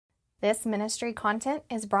This ministry content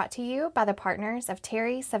is brought to you by the partners of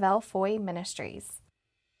Terry Savelle Foy Ministries.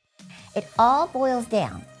 It all boils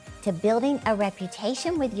down to building a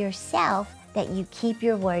reputation with yourself that you keep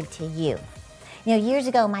your word to you. You know, years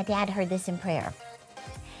ago, my dad heard this in prayer.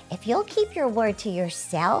 If you'll keep your word to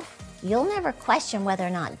yourself, you'll never question whether or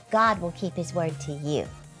not God will keep his word to you.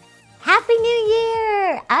 Happy New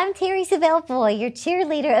Year! I'm Terry Savelle Foy, your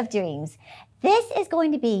cheerleader of dreams. This is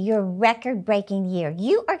going to be your record-breaking year.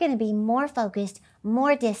 You are going to be more focused,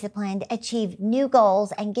 more disciplined, achieve new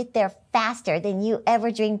goals, and get there faster than you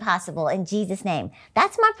ever dreamed possible in Jesus' name.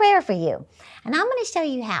 That's my prayer for you. And I'm going to show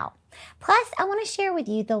you how. Plus, I want to share with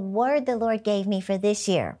you the word the Lord gave me for this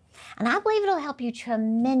year. And I believe it'll help you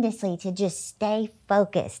tremendously to just stay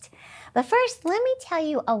focused. But first, let me tell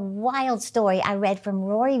you a wild story I read from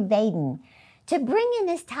Rory Vaden to bring in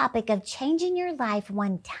this topic of changing your life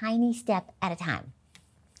one tiny step at a time.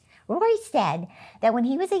 Rory said that when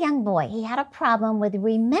he was a young boy, he had a problem with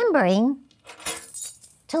remembering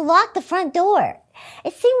to lock the front door.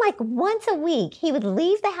 It seemed like once a week he would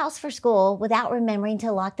leave the house for school without remembering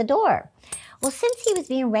to lock the door. Well, since he was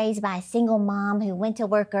being raised by a single mom who went to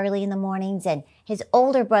work early in the mornings and his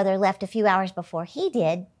older brother left a few hours before he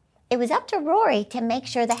did, it was up to Rory to make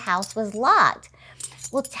sure the house was locked.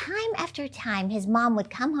 Well, time after time, his mom would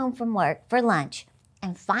come home from work for lunch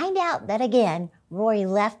and find out that again, Rory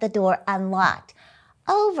left the door unlocked.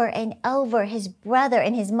 Over and over, his brother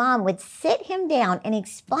and his mom would sit him down and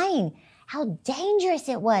explain how dangerous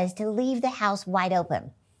it was to leave the house wide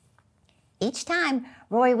open. Each time,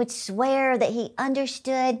 Rory would swear that he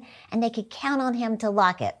understood and they could count on him to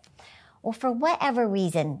lock it. Well, for whatever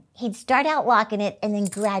reason, he'd start out locking it and then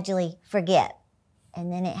gradually forget.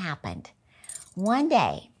 And then it happened. One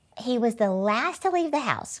day, he was the last to leave the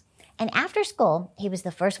house, and after school, he was the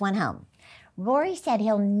first one home. Rory said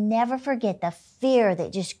he'll never forget the fear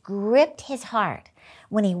that just gripped his heart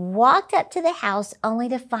when he walked up to the house only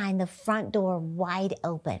to find the front door wide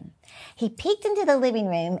open. He peeked into the living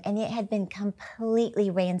room, and it had been completely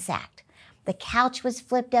ransacked. The couch was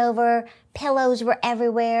flipped over, pillows were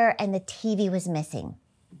everywhere, and the TV was missing.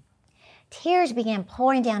 Tears began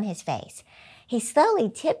pouring down his face. He slowly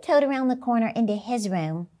tiptoed around the corner into his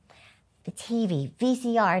room. The TV,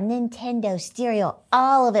 VCR, Nintendo, stereo,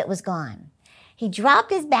 all of it was gone. He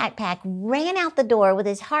dropped his backpack, ran out the door with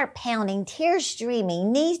his heart pounding, tears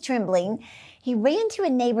streaming, knees trembling. He ran to a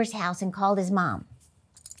neighbor's house and called his mom.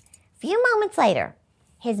 A few moments later,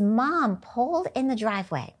 his mom pulled in the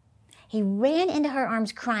driveway. He ran into her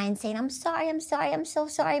arms crying, saying, I'm so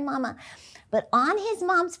sorry, Mama. But on his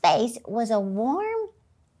mom's face was a warm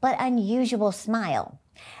but unusual smile.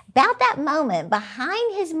 About that moment,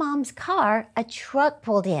 behind his mom's car, a truck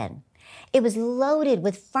pulled in. It was loaded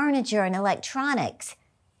with furniture and electronics.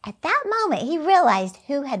 At that moment, he realized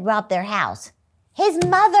who had robbed their house. His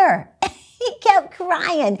mother. He kept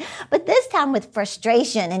crying, but this time with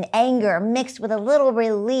frustration and anger mixed with a little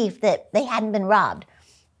relief that they hadn't been robbed.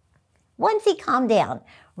 Once he calmed down,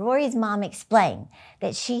 Rory's mom explained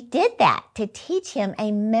that she did that to teach him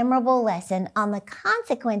a memorable lesson on the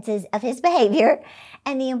consequences of his behavior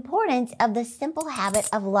and the importance of the simple habit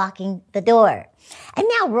of locking the door. And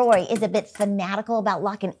now Rory is a bit fanatical about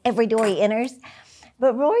locking every door he enters.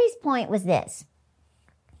 But Rory's point was this.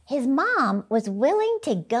 His mom was willing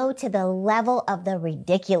to go to the level of the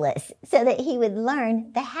ridiculous so that he would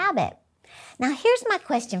learn the habit. Now here's my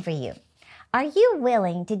question for you. Are you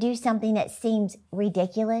willing to do something that seems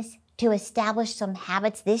ridiculous to establish some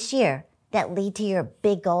habits this year that lead to your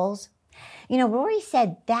big goals? You know, Rory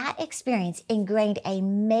said that experience ingrained a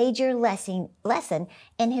major lesson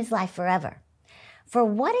in his life forever. For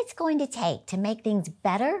what it's going to take to make things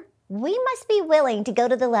better, we must be willing to go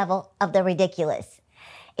to the level of the ridiculous.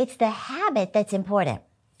 It's the habit that's important.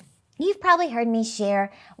 You've probably heard me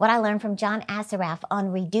share what I learned from John Assaraf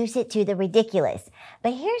on Reduce It to the Ridiculous.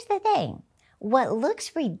 But here's the thing. What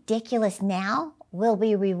looks ridiculous now will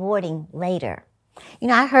be rewarding later. You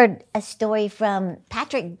know, I heard a story from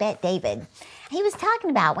Patrick Bet-David. He was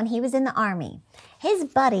talking about when he was in the Army. His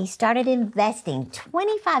buddy started investing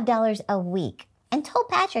 $25 a week and told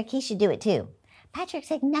Patrick he should do it too. Patrick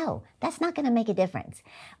said, no, that's not going to make a difference.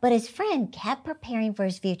 But his friend kept preparing for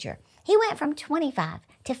his future. He went from $25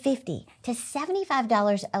 to $50 to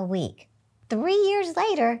 $75 a week. 3 years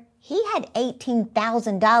later, he had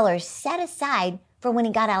 $18,000 set aside for when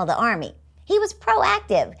he got out of the Army. He was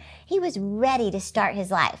proactive. He was ready to start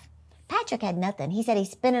his life. Patrick had nothing. He said he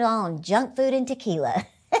spent it all on junk food and tequila.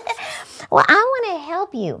 Well, I want to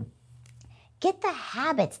help you get the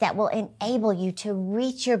habits that will enable you to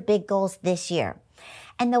reach your big goals this year.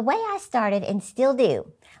 And the way I started and still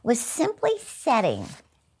do was simply setting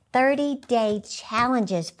 30-day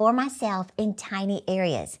challenges for myself in tiny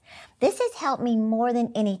areas. This has helped me more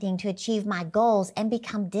than anything to achieve my goals and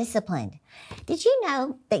become disciplined. Did you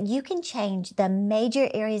know that you can change the major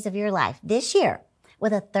areas of your life this year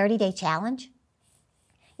with a 30-day challenge?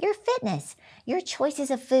 Your fitness, your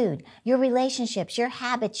choices of food, your relationships, your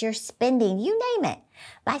habits, your spending, you name it,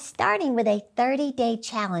 by starting with a 30-day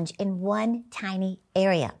challenge in one tiny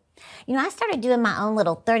area. I started doing my own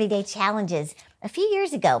little 30-day challenges a few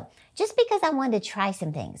years ago just because I wanted to try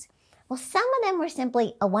some things. Well, some of them were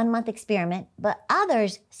simply a 1-month experiment, but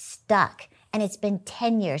others stuck. And it's been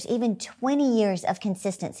 10 years, even 20 years of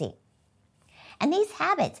consistency. And these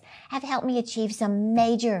habits have helped me achieve some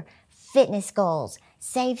major fitness goals,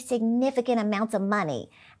 save significant amounts of money.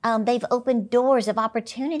 They've opened doors of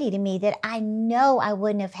opportunity to me that I know I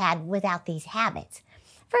wouldn't have had without these habits.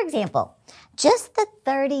 For example, just the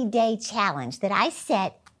 30-day challenge that I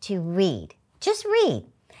set to read, just read,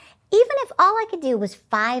 even if all I could do was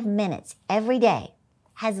 5 minutes every day,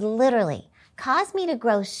 has literally caused me to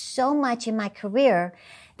grow so much in my career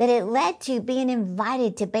that it led to being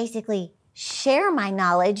invited to basically share my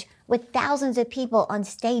knowledge with thousands of people on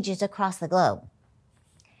stages across the globe.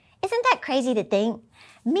 Isn't that crazy to think?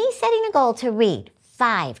 Me setting a goal to read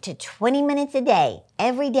 5 to 20 minutes a day,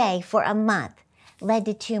 every day for a month, led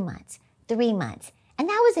to 2 months, 3 months, and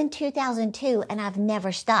that was in 2002, and I've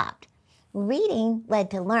never stopped. Reading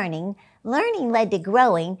led to learning led to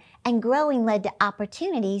growing, and growing led to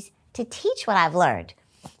opportunities to teach what I've learned.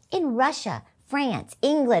 In Russia, France,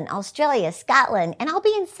 England, Australia, Scotland, and I'll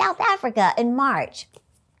be in South Africa in March.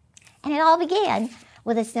 And it all began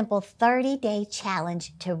with a simple 30-day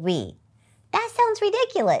challenge to read. That sounds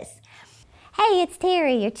ridiculous. Hey, it's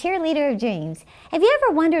Terry, your cheerleader of dreams. Have you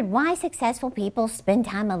ever wondered why successful people spend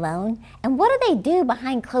time alone? And what do they do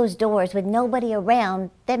behind closed doors with nobody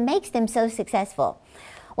around that makes them so successful?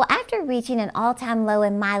 Well, after reaching an all-time low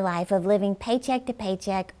in my life of living paycheck to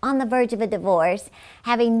paycheck, on the verge of a divorce,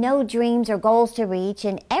 having no dreams or goals to reach,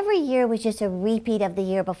 and every year was just a repeat of the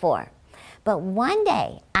year before. But one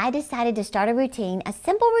day, I decided to start a routine, a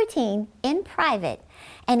simple routine, in private,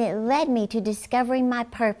 and it led me to discovering my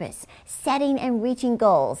purpose, setting and reaching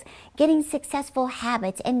goals, getting successful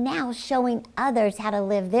habits, and now showing others how to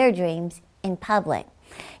live their dreams in public.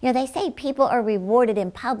 They say people are rewarded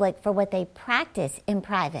in public for what they practice in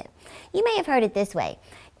private. You may have heard it this way: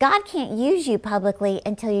 God can't use you publicly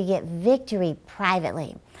until you get victory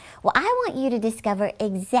privately. Well, I want you to discover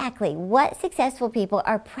exactly what successful people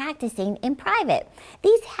are practicing in private.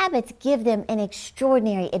 These habits give them an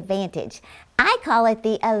extraordinary advantage. I call it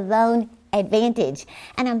the alone advantage.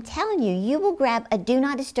 And I'm telling you, you will grab a do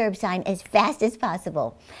not disturb sign as fast as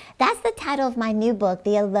possible. That's the title of my new book,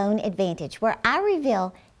 The Alone Advantage, where I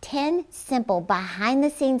reveal 10 simple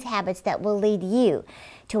behind-the-scenes habits that will lead you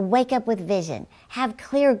to wake up with vision, have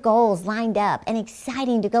clear goals lined up and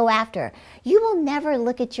exciting to go after. You will never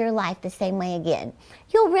look at your life the same way again.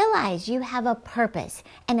 You'll realize you have a purpose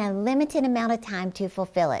and a limited amount of time to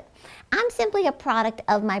fulfill it. I'm simply a product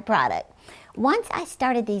of my product. Once I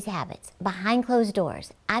started these habits behind closed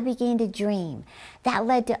doors, I began to dream. That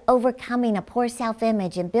led to overcoming a poor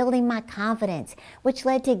self-image and building my confidence, which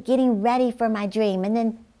led to getting ready for my dream and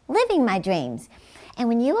then living my dreams. And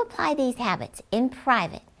when you apply these habits in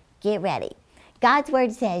private, get ready. God's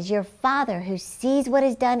word says your Father who sees what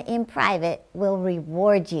is done in private will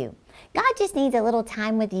reward you. God just needs a little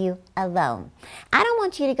time with you alone. I don't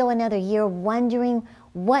want you to go another year wondering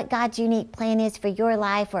what God's unique plan is for your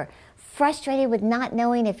life, or frustrated with not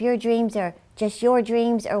knowing if your dreams are just your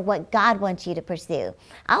dreams or what God wants you to pursue.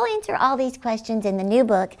 I'll answer all these questions in the new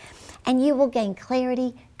book, and you will gain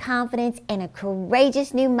clarity, confidence, and a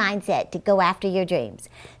courageous new mindset to go after your dreams.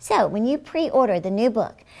 So when you pre-order the new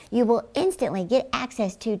book, you will instantly get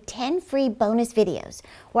access to 10 free bonus videos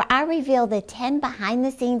where I reveal the 10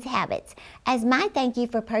 behind-the-scenes habits as my thank you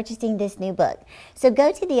for purchasing this new book. So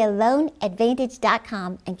go to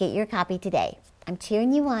thealoneadvantage.com and get your copy today. I'm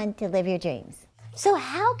cheering you on to live your dreams. So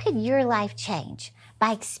how could your life change?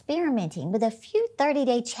 By experimenting with a few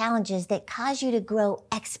 30-day challenges that cause you to grow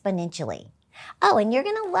exponentially. Oh, and you're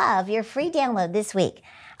going to love your free download this week.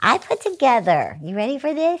 I put together, you ready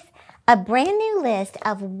for this? A brand new list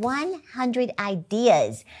of 100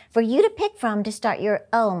 ideas for you to pick from to start your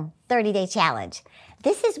own 30-day challenge.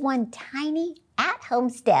 This is one tiny at-home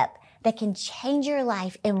step that can change your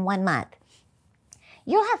life in 1 month.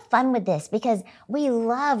 You'll have fun with this because we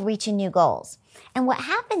love reaching new goals. And what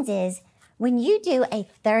happens is when you do a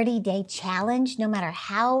 30-day challenge, no matter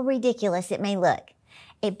how ridiculous it may look,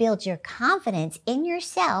 it builds your confidence in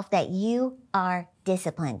yourself that you are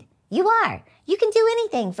disciplined. You are. You can do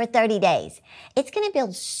anything for 30 days. It's going to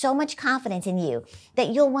build so much confidence in you that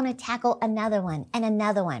you'll want to tackle another one and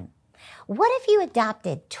another one. What if you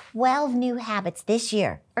adopted 12 new habits this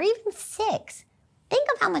year, or even 6? Think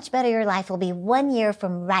of how much better your life will be 1 year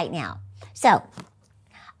from right now. So,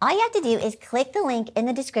 all you have to do is click the link in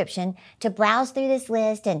the description to browse through this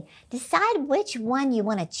list and decide which one you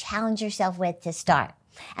want to challenge yourself with to start.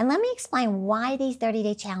 And let me explain why these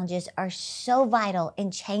 30-day challenges are so vital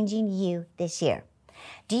in changing you this year.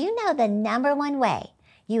 Do you know the number one way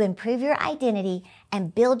you improve your identity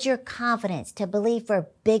and build your confidence to believe for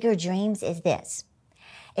bigger dreams is this?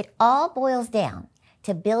 It all boils down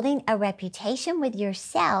to building a reputation with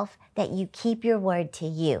yourself that you keep your word to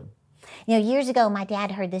you. You know, years ago, my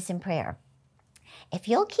dad heard this in prayer. If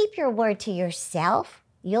you'll keep your word to yourself,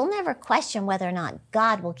 you'll never question whether or not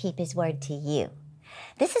God will keep his word to you.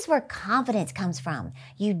 This is where confidence comes from.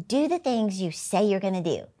 You do the things you say you're going to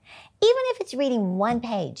do. Even if it's reading one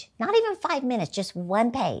page, not even 5 minutes, just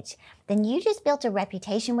one page, then you just built a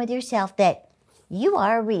reputation with yourself that you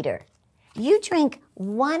are a reader. You drink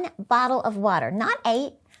 1 bottle of water, not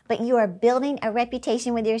 8, but you are building a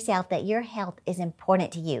reputation with yourself that your health is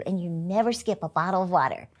important to you and you never skip a bottle of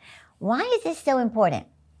water. Why is this so important?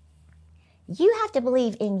 You have to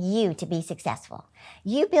believe in you to be successful.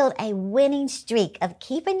 You build a winning streak of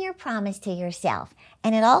keeping your promise to yourself.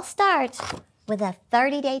 And it all starts with a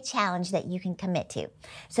 30-day challenge that you can commit to.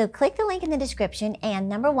 So click the link in the description and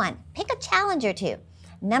number 1, pick a challenge or 2.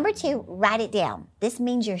 Number 2, write it down. This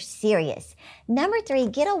means you're serious. Number 3,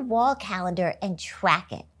 get a wall calendar and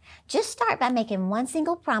track it. Just start by making one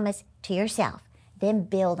single promise to yourself, then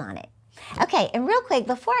build on it. Okay, and real quick,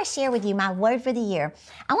 before I share with you my word for the year,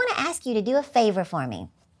 I want to ask you to do a favor for me.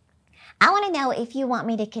 I want to know if you want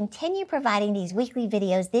me to continue providing these weekly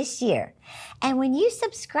videos this year. And when you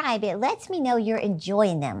subscribe, it lets me know you're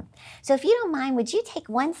enjoying them. So if you don't mind, would you take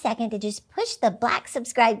 1 second to just push the black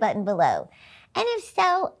subscribe button below? And if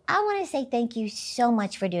so, I want to say thank you so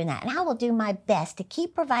much for doing that. And I will do my best to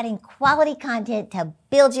keep providing quality content to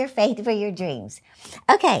build your faith for your dreams.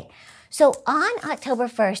 Okay, so on October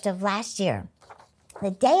 1st of last year,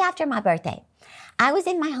 the day after my birthday, I was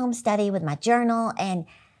in my home study with my journal, and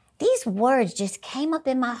these words just came up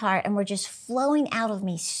in my heart and were just flowing out of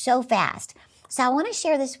me so fast. So I want to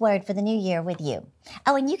share this word for the new year with you.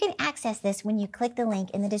 Oh, and you can access this when you click the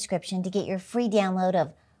link in the description to get your free download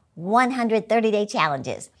of 100 30-day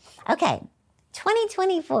challenges. Okay,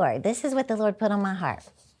 2024, this is what the Lord put on my heart.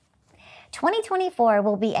 2024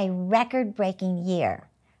 will be a record-breaking year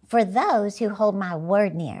for those who hold my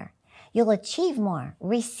word near. You'll achieve more,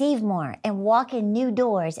 receive more, and walk in new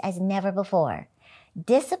doors as never before.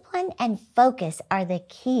 Discipline and focus are the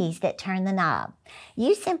keys that turn the knob.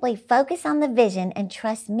 You simply focus on the vision and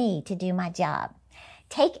trust me to do my job.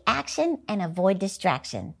 Take action and avoid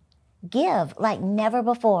distraction. Give like never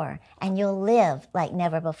before, and you'll live like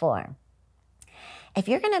never before. If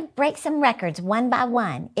you're going to break some records one by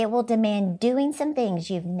one, it will demand doing some things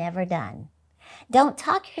you've never done. Don't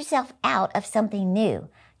talk yourself out of something new.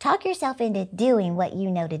 Talk yourself into doing what you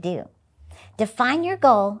know to do. Define your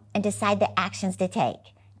goal and decide the actions to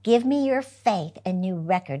take. Give me your faith and new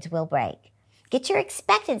records will break. Get your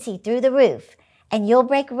expectancy through the roof, and you'll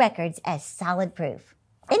break records as solid proof.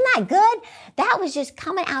 Isn't that good? That was just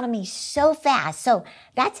coming out of me so fast. So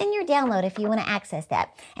that's in your download if you want to access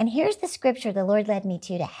that. And here's the scripture the Lord led me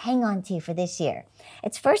to hang on to for this year.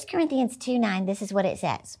 It's 1 Corinthians 2:9. This is what it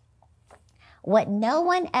says. What no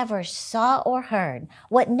one ever saw or heard,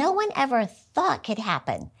 what no one ever thought could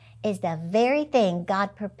happen, is the very thing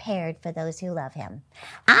God prepared for those who love him.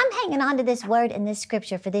 I'm hanging on to this word and this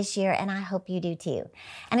scripture for this year, and I hope you do too.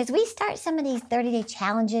 And as we start some of these 30-day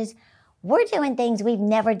challenges, we're doing things we've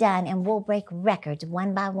never done, and we'll break records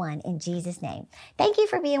one by one in Jesus' name. Thank you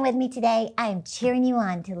for being with me today. I am cheering you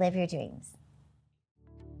on to live your dreams.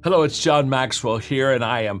 Hello, it's John Maxwell here, and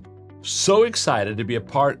I am so excited to be a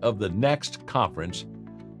part of the next conference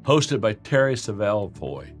hosted by Terry Savelle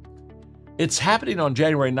Foy. It's happening on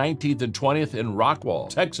January 19th and 20th in Rockwall,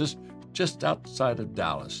 Texas, just outside of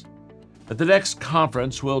Dallas. At the next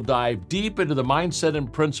conference, we'll dive deep into the mindset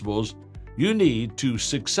and principles you need to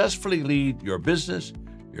successfully lead your business,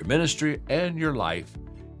 your ministry, and your life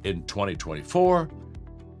in 2024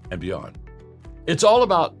 and beyond. It's all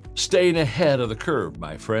about staying ahead of the curve,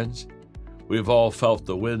 my friends. We've all felt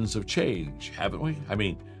the winds of change, haven't we? I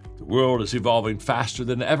mean, the world is evolving faster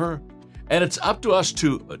than ever, and it's up to us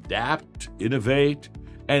to adapt, innovate,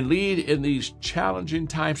 and lead in these challenging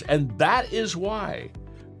times. And that is why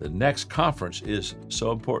the next conference is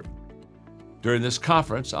so important. During this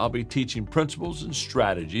conference, I'll be teaching principles and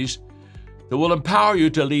strategies that will empower you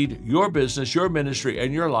to lead your business, your ministry,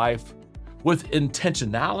 and your life with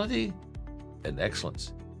intentionality and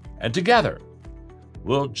excellence. And together,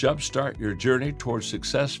 we'll jumpstart your journey towards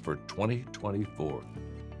success for 2024.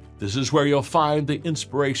 This is where you'll find the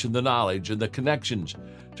inspiration, the knowledge, and the connections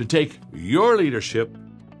to take your leadership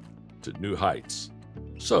to new heights.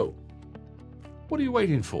 So, what are you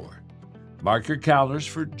waiting for? Mark your calendars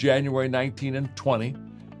for January 19 and 20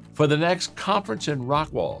 for the next conference in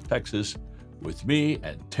Rockwall, Texas, with me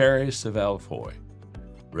and Terry Savelle Foy.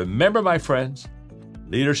 Remember, my friends,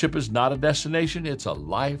 leadership is not a destination, it's a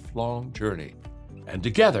lifelong journey. And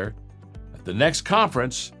together, at the next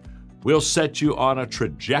conference, we'll set you on a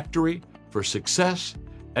trajectory for success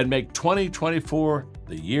and make 2024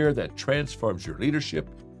 the year that transforms your leadership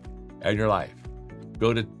and your life.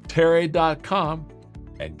 Go to terry.com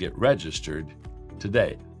and get registered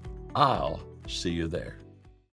today. I'll see you there.